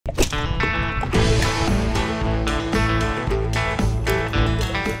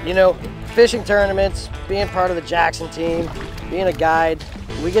You know, fishing tournaments, being part of the Jackson team, being a guide,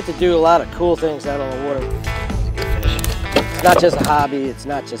 we get to do a lot of cool things out on the water. It's not just a hobby, it's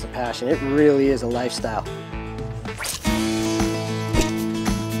not just a passion, it really is a lifestyle.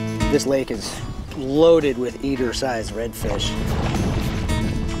 This lake is loaded with eater-sized redfish.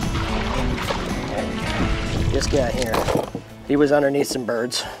 This guy here, he was underneath some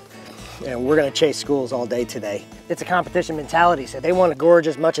birds, and we're gonna chase schools all day today. It's a competition mentality, so they want to gorge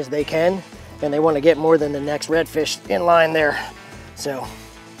as much as they can, and they want to get more than the next redfish in line there. So,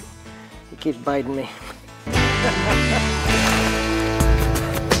 he keeps biting me.